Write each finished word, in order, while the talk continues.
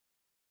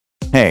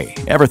Hey,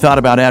 ever thought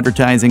about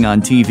advertising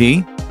on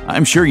TV?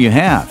 I'm sure you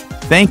have.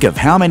 Think of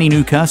how many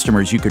new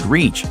customers you could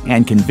reach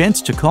and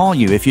convince to call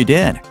you if you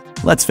did.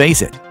 Let's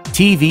face it,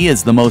 TV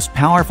is the most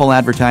powerful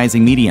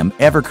advertising medium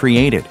ever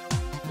created.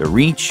 The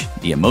reach,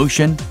 the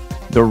emotion,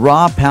 the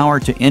raw power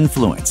to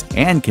influence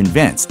and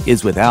convince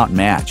is without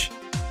match.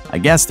 I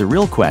guess the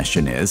real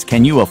question is,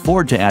 can you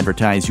afford to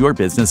advertise your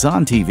business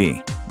on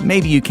TV?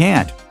 Maybe you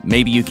can't,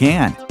 maybe you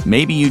can,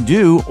 maybe you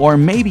do, or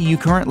maybe you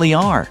currently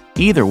are.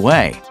 Either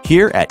way,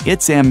 here at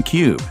It's M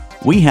Cube,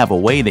 we have a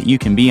way that you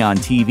can be on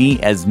TV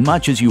as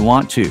much as you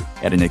want to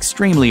at an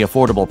extremely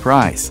affordable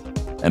price.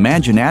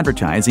 Imagine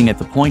advertising at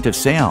the point of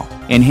sale,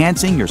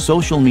 enhancing your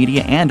social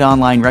media and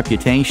online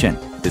reputation,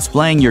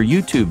 displaying your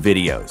YouTube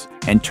videos,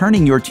 and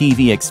turning your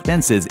TV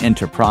expenses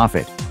into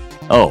profit.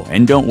 Oh,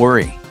 and don't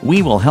worry,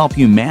 we will help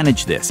you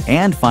manage this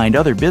and find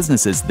other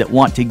businesses that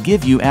want to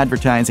give you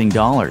advertising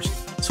dollars.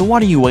 So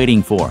what are you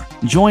waiting for?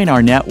 Join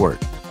our network,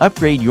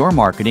 upgrade your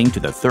marketing to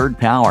the third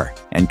power,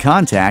 and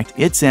contact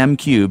It's M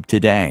Cube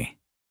today.